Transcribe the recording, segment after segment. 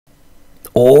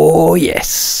Oh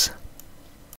yes.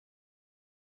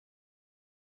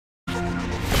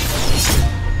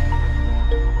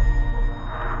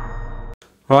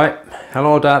 Right,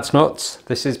 hello Darts Nuts.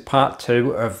 This is part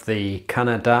 2 of the can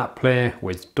of dart play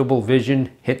with double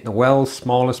vision, hit the well,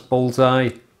 smallest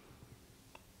bullseye.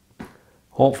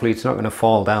 Hopefully it's not going to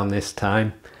fall down this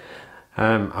time.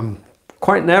 I'm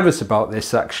quite nervous about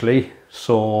this actually,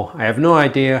 so I have no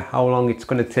idea how long it's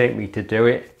going to take me to do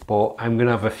it, but I'm going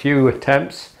to have a few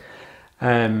attempts.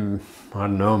 I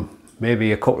don't know,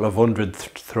 maybe a couple of hundred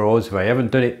throws. If I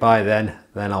haven't done it by then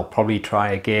I'll probably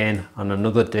try again on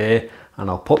another day, and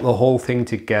I'll put the whole thing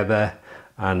together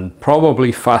and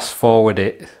probably fast forward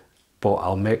it, but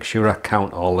I'll make sure I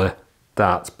count all the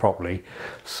darts properly.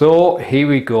 So here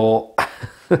we go.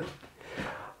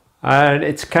 And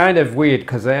it's kind of weird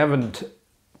because I haven't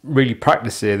really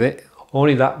practiced with it,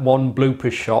 only that one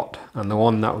blooper shot and the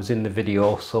one that was in the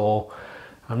video, so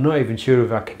I'm not even sure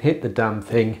if I can hit the damn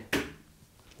thing.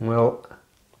 Well,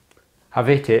 I've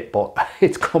hit it, but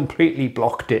it's completely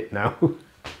blocked it now.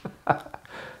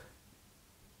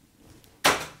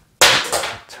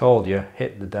 Told you,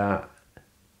 hit the dart.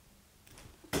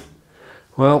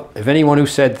 Well, if anyone who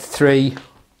said 3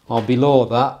 or below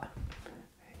that,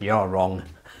 you're wrong.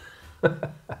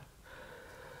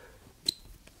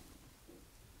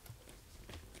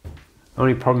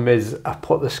 Only problem is I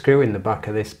put the screw in the back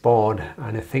of this board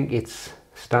and I think it's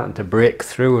starting to break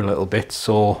through a little bit,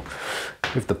 so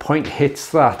if the point hits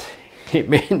that, it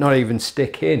may not even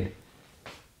stick in.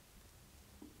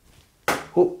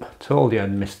 Oh, told you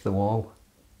I'd missed the wall.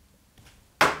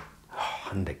 Oh,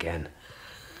 and again.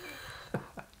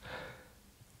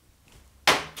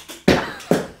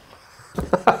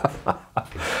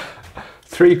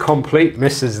 3 complete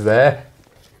misses there.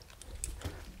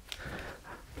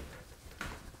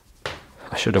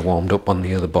 I should have warmed up on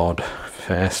the other board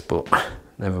first, but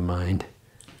never mind.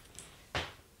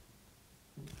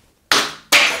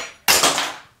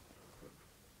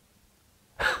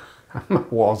 I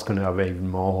was going to have even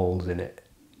more holes in it.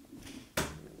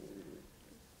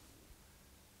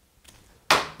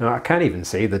 No, I can't even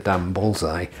see the damn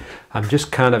bullseye. I'm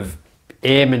just kind of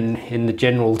aiming in the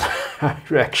general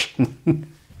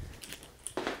direction.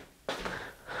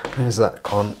 Where's that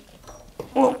gone?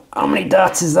 Well, how many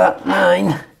darts is that?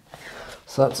 9.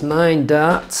 So that's 9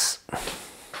 darts.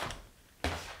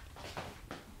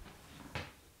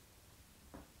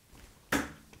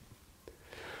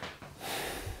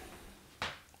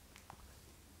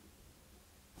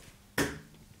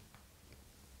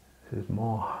 This is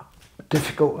more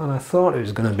difficult than I thought it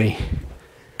was going to be.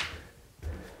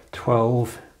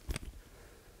 12.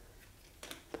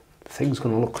 The thing's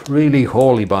going to look really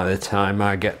holy by the time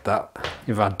I get that,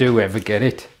 if I do ever get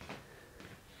it.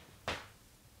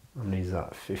 How many is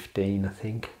that? 15, I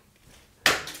think.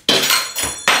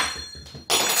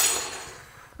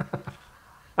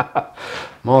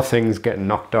 More things getting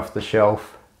knocked off the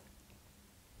shelf.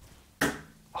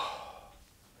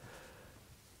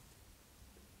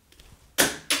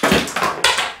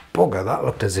 Bugger, that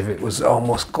looked as if it was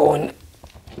almost going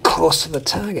close to the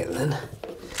target then.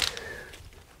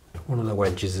 One of the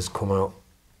wedges has come out.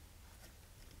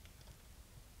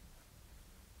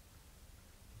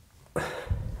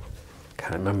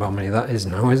 Can't remember how many that is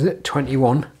now, is it?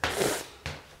 21.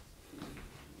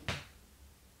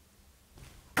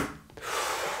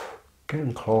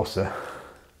 Getting closer.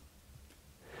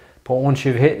 But once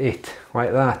you've hit it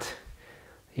like that,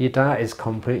 your dart is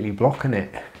completely blocking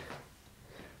it.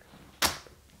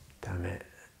 Damn it.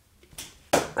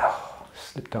 Oh,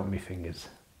 slipped out my fingers.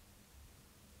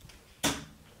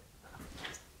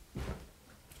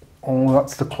 Oh,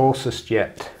 that's the closest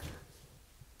yet.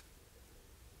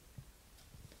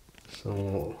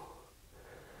 So,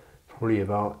 probably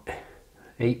about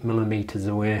 8mm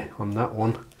away on that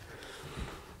one.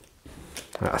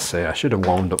 Like I say, I should have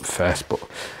warmed up first, but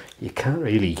you can't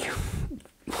really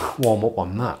warm up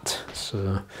on that.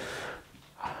 So,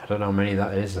 I don't know how many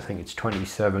that is. I think it's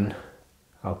 27.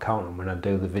 I'll count them when I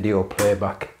do the video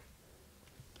playback.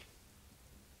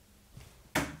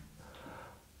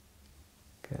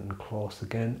 Getting close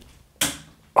again.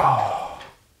 Oh,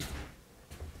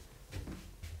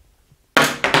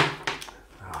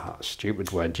 that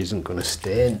stupid wedge isn't going to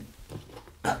stay in.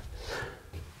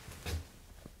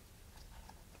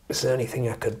 Is there anything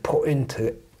I could put in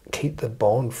to keep the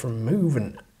board from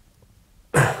moving?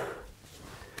 I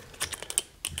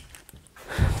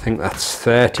think that's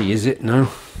 30, is it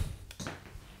now?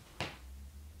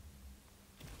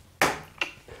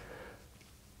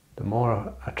 The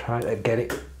more I try to get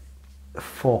it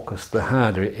focused, the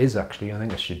harder it is actually. I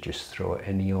think I should just throw it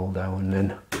any old now and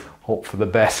then, hope for the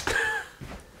best.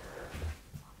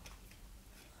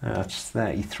 That's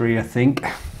 33, I think.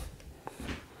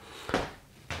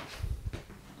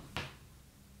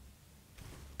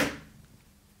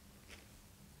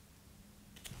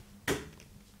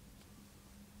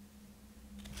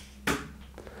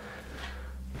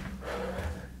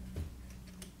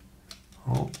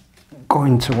 Oh,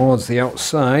 going towards the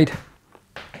outside.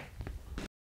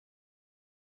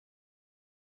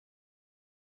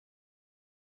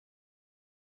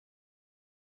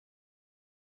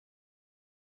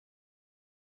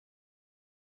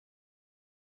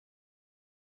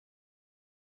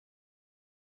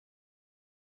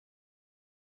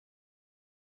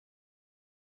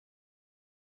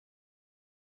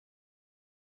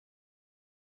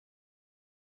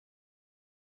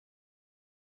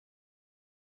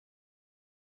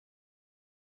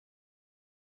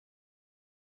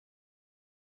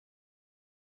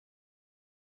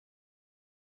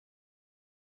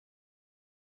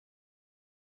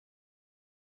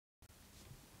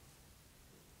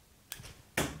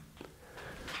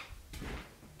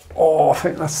 Oh, I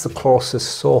think that's the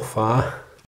closest so far.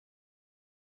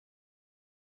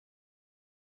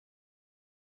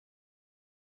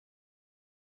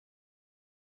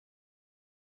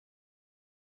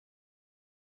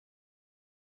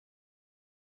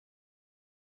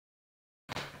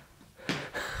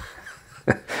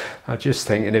 I'm just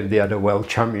thinking if they had a World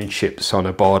Championships on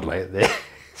a board like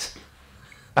this.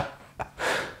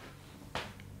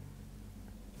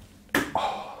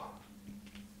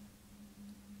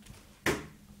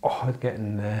 Oh,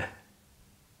 getting there.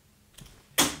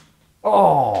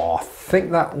 Oh, I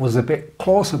think that was a bit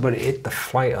closer, but it hit the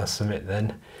flight or something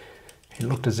then. It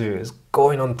looked as if it was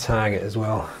going on target as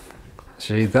well.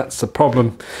 See, that's the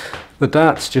problem. The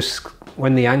darts just,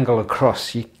 when the angle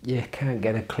across, you can't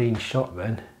get a clean shot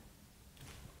then.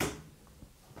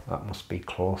 That must be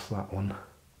close, that one.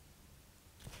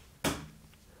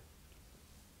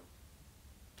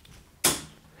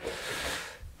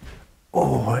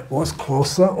 Oh, it was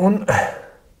close, that one.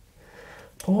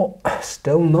 But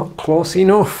still not close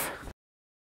enough.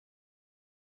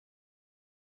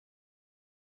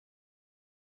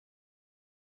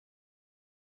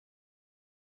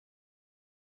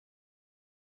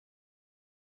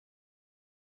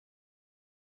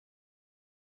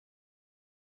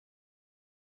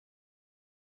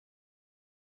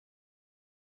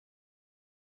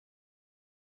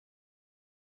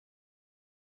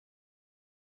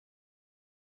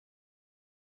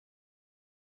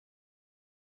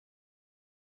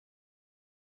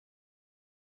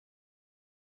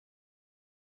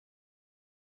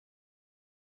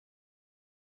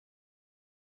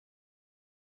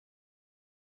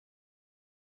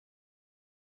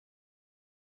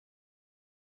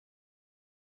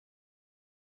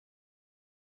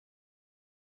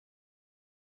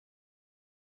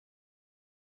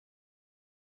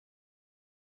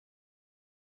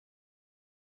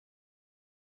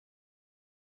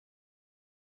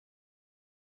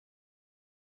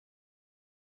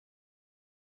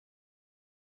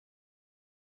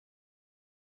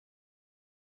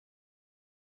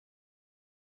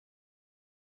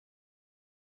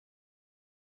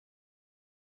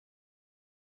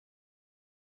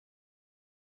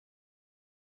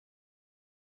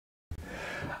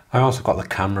 I also got the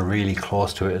camera really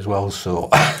close to it as well, so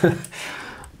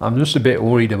I'm just a bit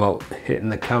worried about hitting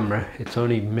the camera. It's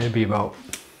only maybe about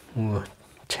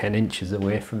 10 inches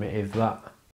away from it, if that.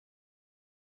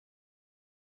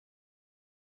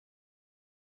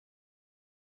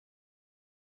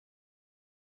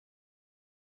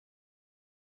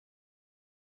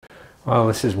 Well,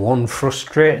 this is one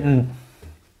frustrating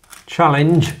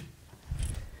challenge.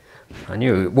 I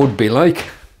knew it would be like.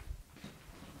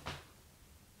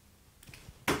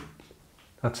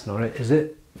 That's not it, is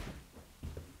it?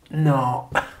 No.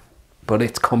 But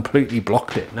it's completely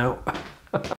blocked it now.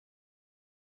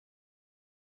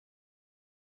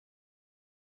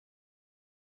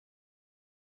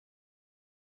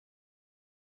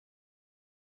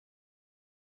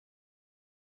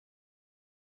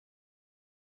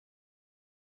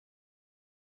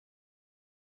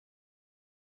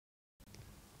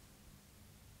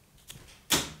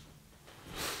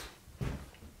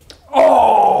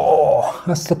 Oh,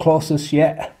 that's the closest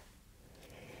yet.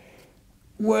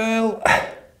 Well,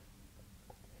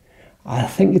 I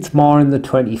think it's more in the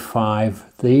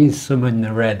 25. There is some in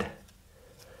the red,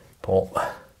 but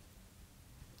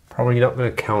probably not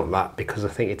going to count that because I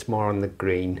think it's more on the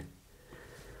green.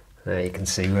 There you can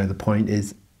see where the point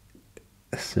is.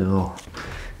 So,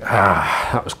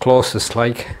 that was closest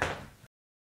like.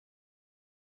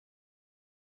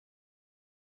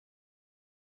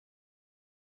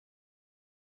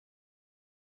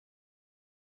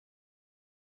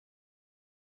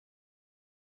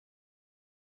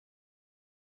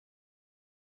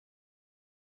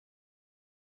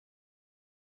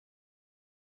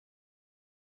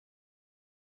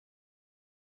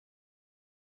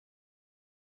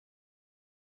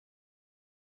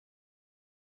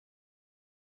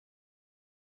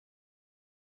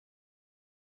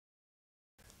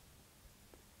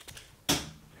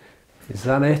 Is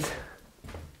that it?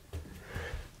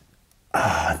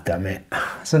 Ah, damn it.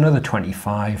 It's another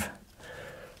 25.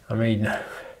 I mean,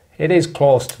 it is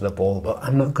close to the bull, but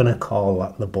I'm not going to call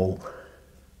that the bull.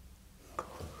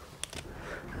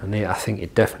 And I think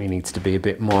it definitely needs to be a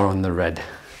bit more on the red.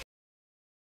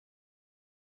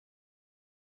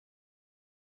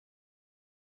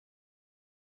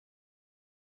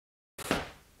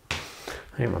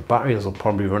 I think my batteries will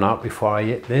probably run out before I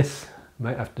hit this.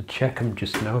 Might have to check them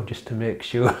just now, just to make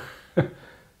sure.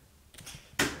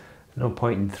 No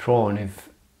point in throwing if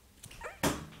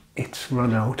it's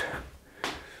run out.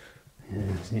 Yeah,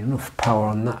 there's enough power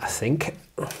on that, I think.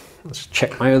 Let's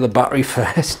check my other battery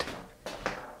first.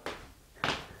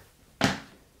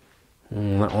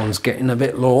 That one's getting a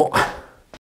bit low.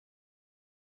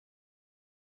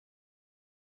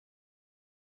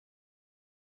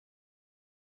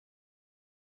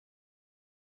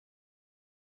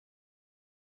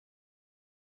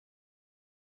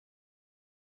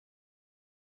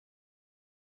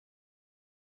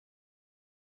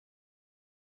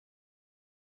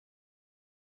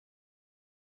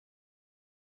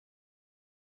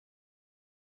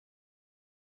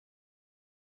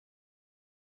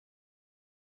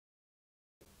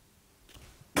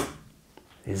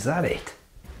 Is that it?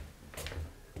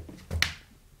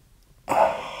 Oh,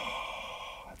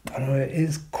 I don't know, it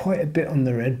is quite a bit on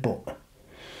the red, but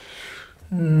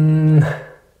no,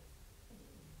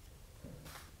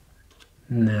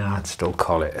 I'd still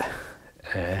call it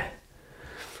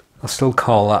I'll still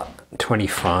call that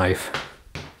 25.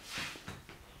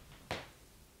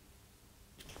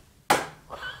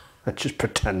 Let's just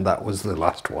pretend that was the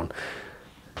last one.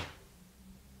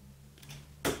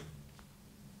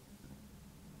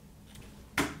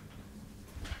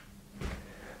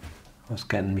 I was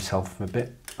getting myself a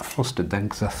bit flustered then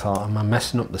because I thought, am I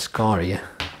messing up the score here?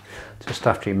 Just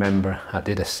have to remember I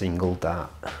did a single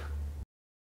dart.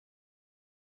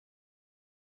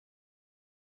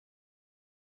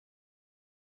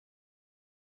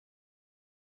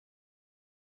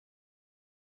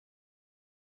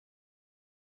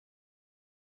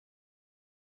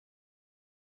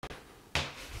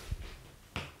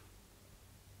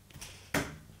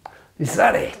 Is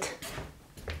that it?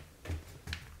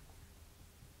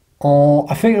 Oh,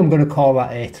 I think I'm going to call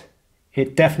that it.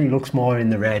 It definitely looks more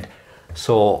in the red.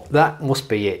 So that must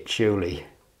be it, surely.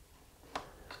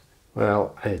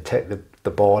 Well, I'll take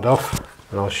the board off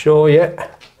and I'll show you.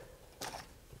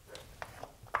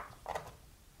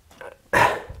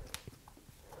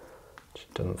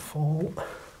 Just doesn't fall.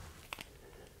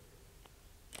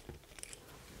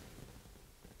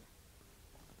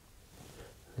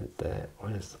 There,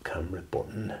 where's the camera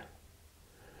button?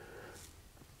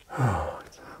 Oh,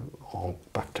 it's all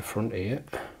back to front here.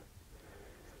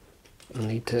 I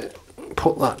need to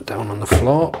put that down on the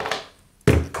floor.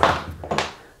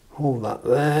 Hold that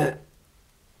there.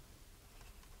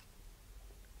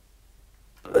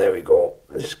 There we go.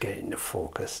 Just get into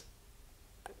focus.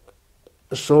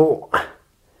 So, I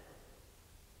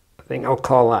think I'll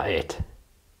call that it.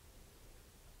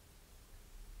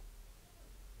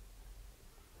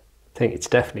 I think it's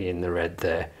definitely in the red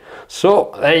there.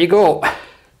 So, there you go.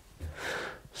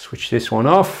 Switch this one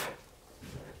off.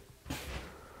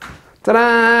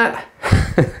 Ta-da!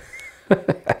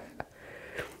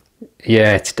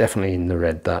 Yeah, it's definitely in the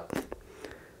red, that.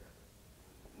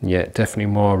 Yeah, definitely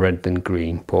more red than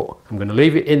green, but I'm going to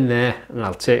leave it in there and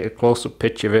I'll take a close-up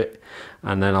picture of it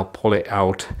and then I'll pull it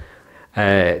out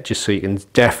just so you can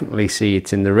definitely see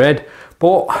it's in the red.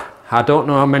 But I don't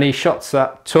know how many shots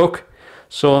that took,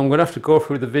 so I'm going to have to go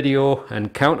through the video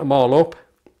and count them all up,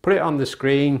 put it on the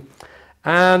screen,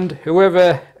 and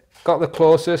whoever got the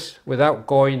closest without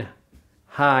going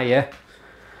higher,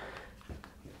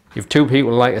 if two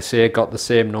people, like I say, got the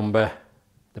same number,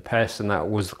 the person that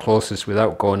was the closest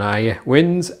without going higher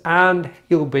wins, and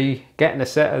you'll be getting a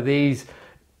set of these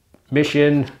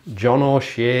Mission John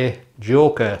O'Shea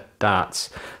Joker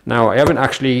darts. Now, I haven't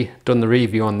actually done the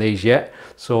review on these yet,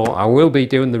 so I will be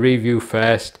doing the review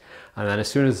first, and then as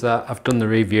soon as I've done the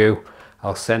review,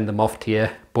 I'll send them off to you.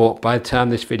 But by the time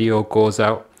this video goes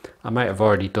out, I might have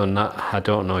already done that, I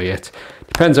don't know yet.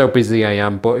 Depends how busy I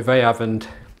am, but if I haven't,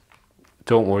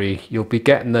 don't worry, you'll be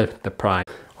getting the prize.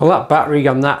 Well, that battery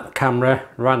on that camera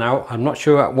ran out. I'm not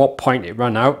sure at what point it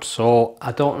ran out, so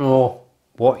I don't know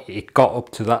what it got up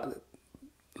to that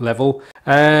level.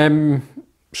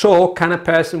 So, can a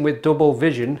person with double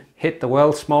vision hit the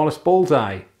world's smallest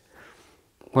bullseye?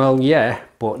 Well, yeah,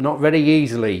 but not very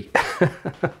easily.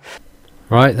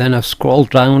 Right then, I've scrolled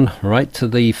down right to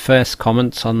the first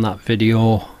comments on that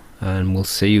video and we'll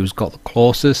see who's got the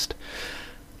closest.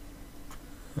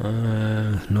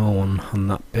 No one on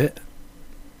that bit.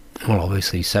 Well,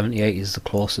 obviously 78 is the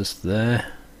closest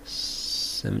there.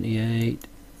 78,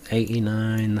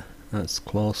 89, that's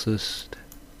closest.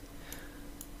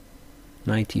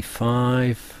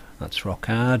 95, that's rock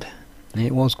hard.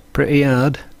 It was pretty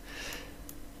hard.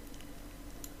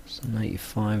 So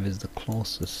 95 is the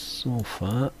closest so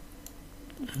far.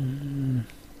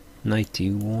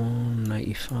 91,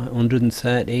 95,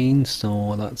 113,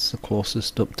 so that's the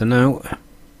closest up to now.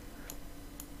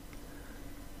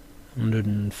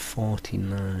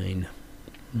 149.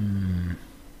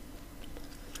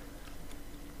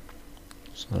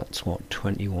 So that's what,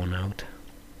 21 out,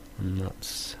 and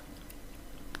that's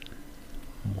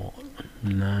what,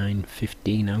 9,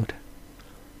 15 out.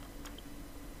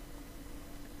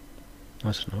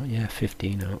 That's not, yeah,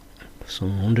 15 out. So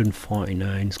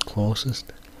 149 is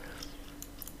closest.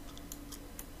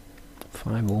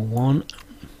 501,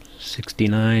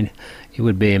 69. You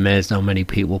would be amazed how many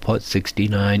people put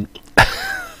 69.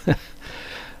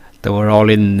 They were all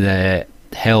in the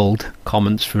held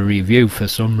comments for review for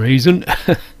some reason.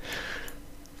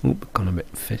 Oop, gone a bit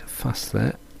fast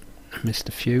there. Missed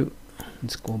a few.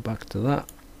 Let's go back to that.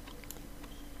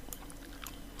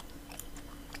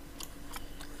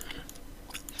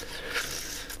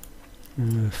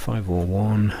 Uh,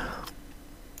 501,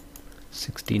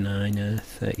 69,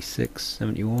 36,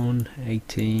 71,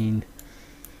 18,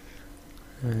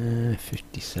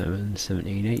 57,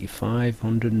 17, 85,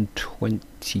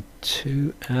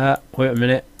 122. Wait a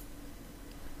minute.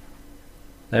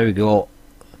 There we go.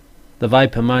 The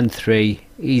Viper Man 3,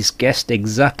 he's guessed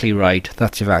exactly right.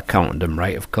 That's if I counted them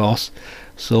right, of course.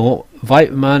 So,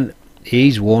 Viper Man,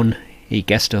 he's won. He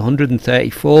guessed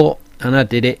 134, and I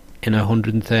did it in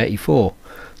 134.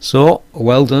 So,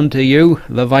 well done to you,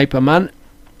 the Viper Man.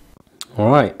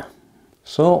 Alright,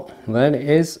 so there it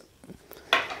is.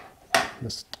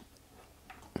 Just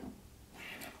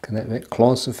get it a bit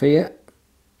closer for you,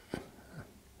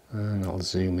 and I'll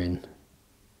zoom in.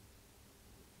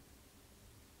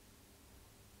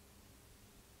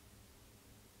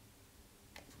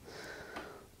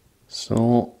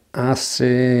 So I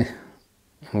say,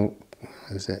 oh,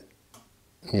 is it?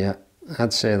 Yeah,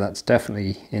 I'd say that's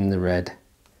definitely in the red.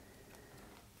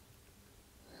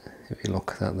 If you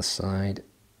look at the side,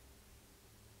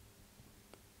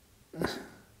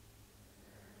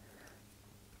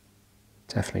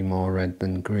 definitely more red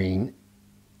than green.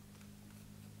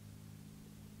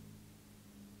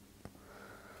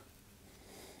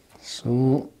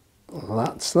 So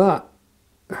that's that.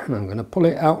 And I'm going to pull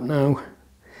it out now.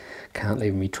 Can't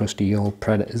leave me trusty old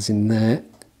Predators in there.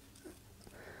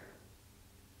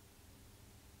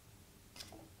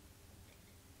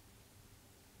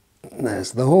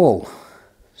 There's the hole.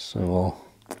 So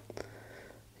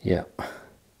yeah,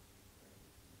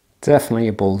 definitely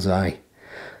a bullseye.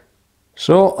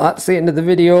 So that's the end of the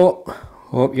video.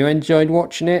 Hope you enjoyed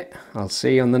watching it. I'll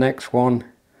see you on the next one.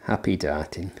 Happy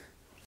darting.